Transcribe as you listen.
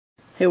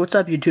Hey, what's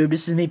up YouTube?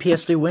 This is me,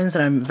 PS3 Wins,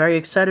 and I'm very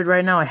excited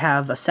right now. I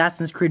have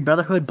Assassin's Creed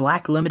Brotherhood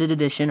Black Limited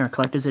Edition, or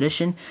Collector's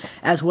Edition,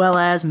 as well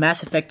as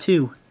Mass Effect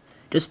 2.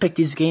 Just picked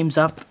these games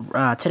up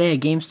today at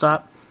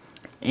GameStop,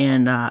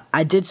 and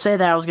I did say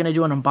that I was going to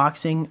do an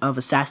unboxing of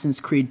Assassin's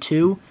Creed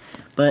 2,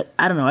 but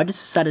I don't know, I just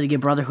decided to get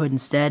Brotherhood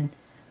instead.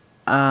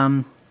 It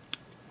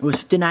was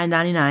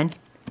 $59.99,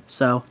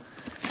 so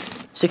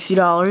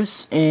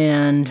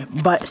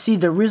 $60, but see,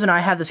 the reason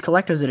I have this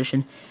Collector's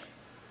Edition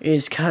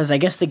is because I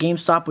guess the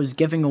GameStop was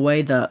giving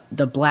away the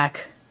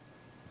black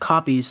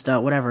copies,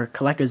 the whatever,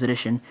 collector's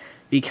edition,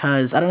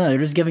 because, I don't know, they're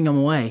just giving them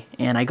away,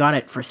 and I got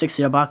it for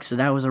 $60, so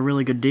that was a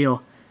really good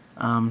deal.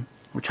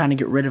 We're trying to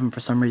get rid of them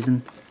for some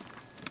reason.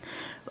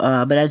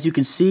 But as you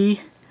can see,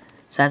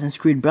 Assassin's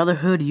Creed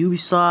Brotherhood,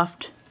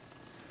 Ubisoft,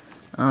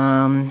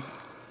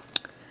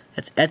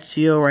 that's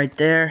Ezio right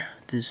there,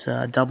 there's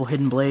double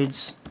hidden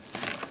blades.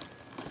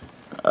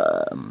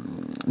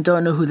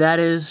 Don't know who that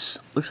is.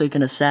 Looks like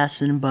an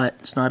assassin, but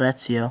it's not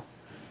Ezio.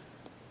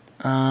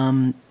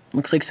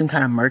 Looks like some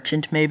kind of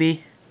merchant,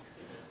 maybe.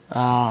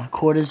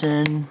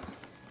 Courtesan.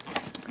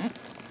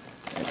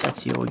 That's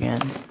Ezio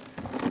again.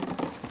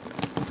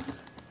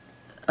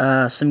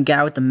 Some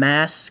guy with the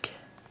mask.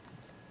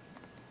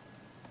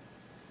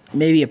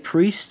 Maybe a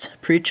priest,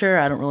 preacher,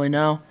 I don't really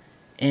know.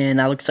 And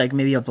that looks like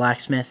maybe a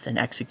blacksmith, an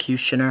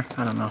executioner,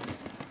 I don't know.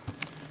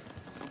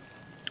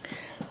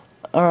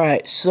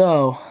 Alright,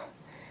 so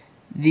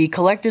the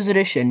Collector's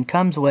Edition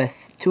comes with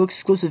 2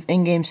 exclusive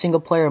in-game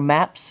single-player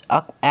maps,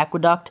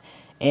 Aqueduct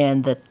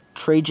and the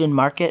Trajan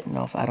Market.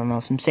 I don't know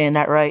if I'm saying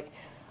that right.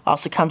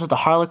 Also comes with the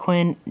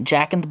Harlequin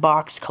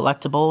Jack-in-the-Box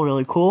collectible,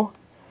 really cool.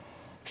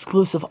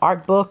 Exclusive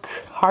art book,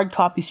 hard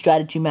copy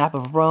strategy map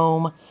of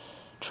Rome,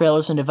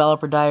 trailers and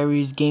developer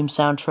diaries, game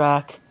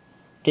soundtrack,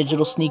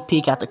 digital sneak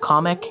peek at the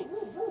comic,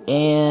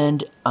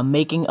 and a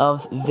making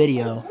of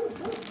video.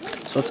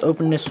 So let's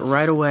open this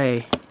right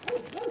away.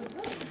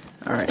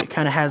 Alright, it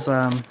kind of has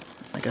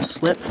like a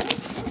slip.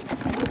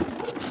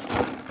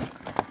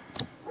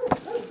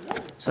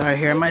 Sorry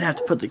here, I might have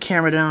to put the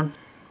camera down.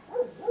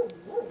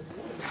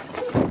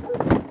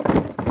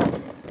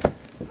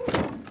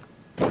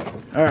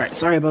 Alright,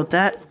 sorry about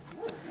that.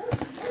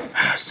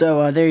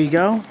 So there you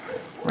go,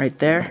 right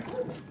there.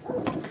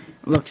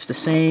 Looks the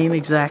same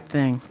exact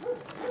thing.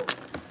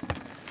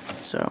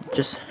 So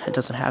just, it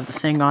doesn't have the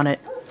thing on it.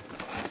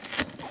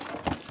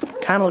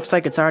 Kind of looks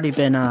like it's already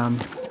been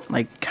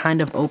like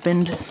kind of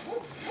opened. Alright,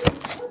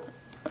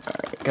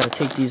 gotta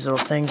take these little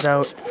things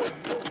out.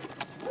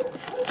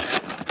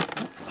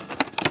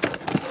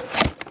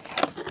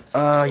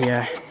 Oh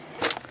yeah.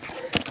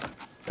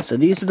 So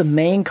these are the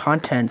main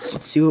contents.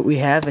 Let's see what we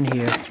have in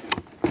here.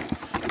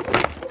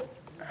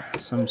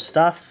 Some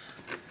stuff.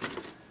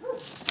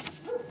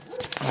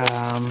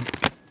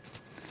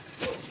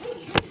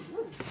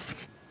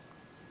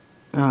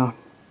 Oh.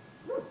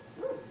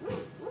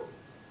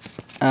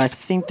 I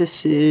think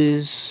this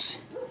is,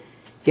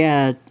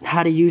 yeah,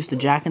 how to use the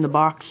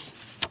Jack-in-the-Box,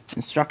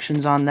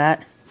 instructions on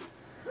that.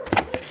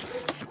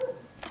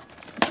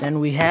 Then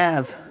we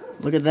have,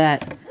 look at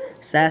that,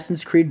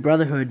 Assassin's Creed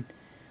Brotherhood,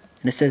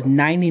 and it says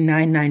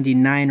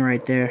 $99.99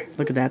 right there.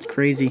 Look at that, it's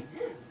crazy,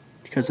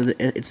 because of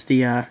it's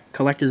the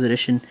collector's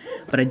edition,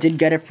 but I did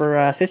get it for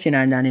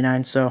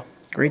 $59.99, so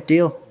great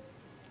deal.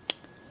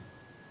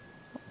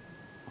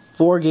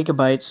 4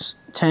 gigabytes,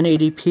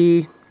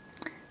 1080p.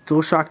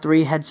 DualShock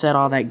 3 headset,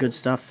 all that good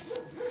stuff.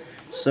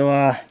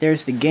 So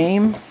there's the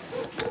game.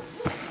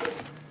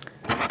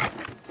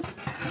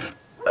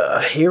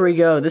 Here we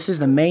go. This is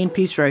the main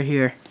piece right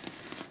here.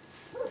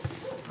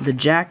 The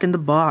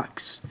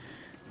Jack-in-the-Box.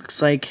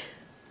 Looks like,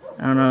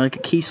 I don't know, like a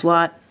key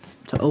slot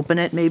to open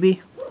it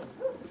maybe.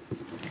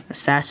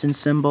 Assassin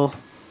symbol.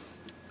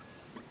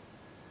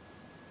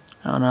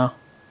 I don't know.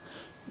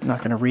 I'm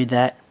not gonna read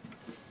that.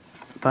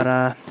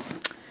 But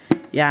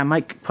yeah, I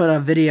might put a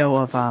video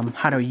of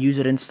how to use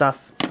it and stuff,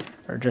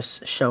 or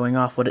just showing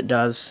off what it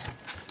does.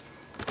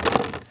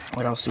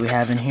 What else do we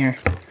have in here?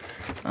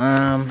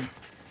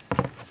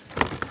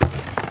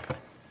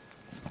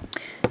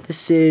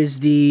 This is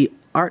the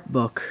art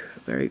book.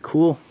 Very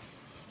cool.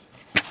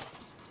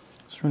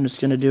 So I'm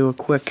just gonna do a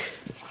quick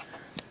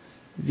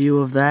view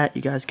of that.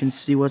 You guys can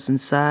see what's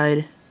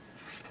inside.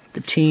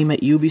 The team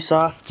at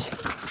Ubisoft.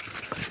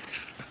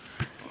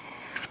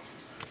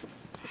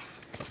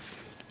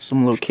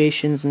 Some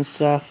locations and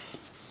stuff.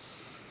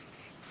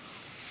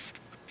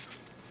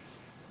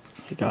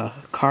 Like a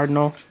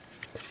cardinal.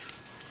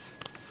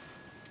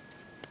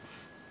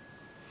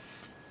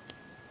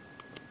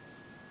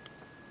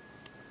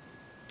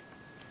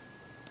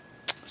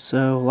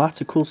 So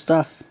lots of cool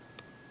stuff.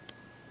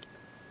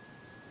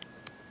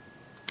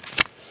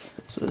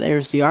 So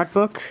there's the art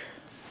book.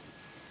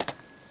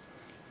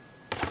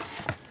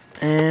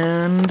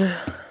 And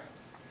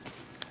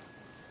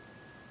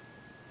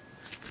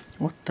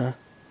what the?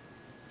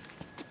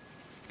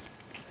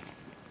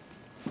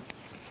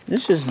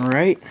 This isn't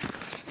right.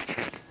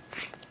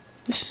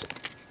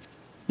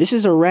 This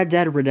is a Red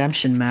Dead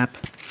Redemption map.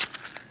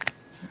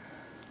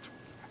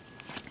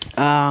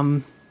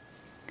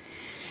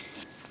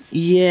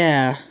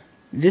 Yeah,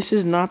 this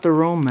is not the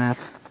Rome map.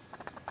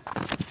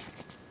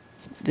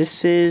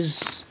 This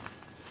is...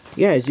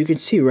 Yeah, as you can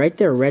see right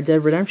there, Red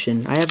Dead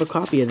Redemption. I have a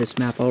copy of this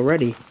map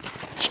already.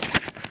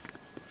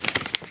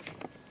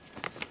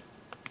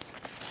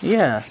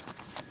 Yeah,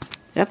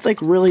 that's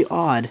like really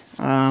odd.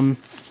 Kind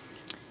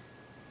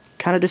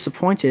of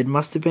disappointed.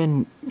 Must have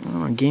been, I don't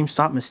know, a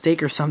GameStop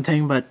mistake or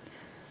something, but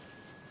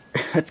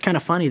that's kind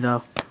of funny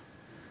though.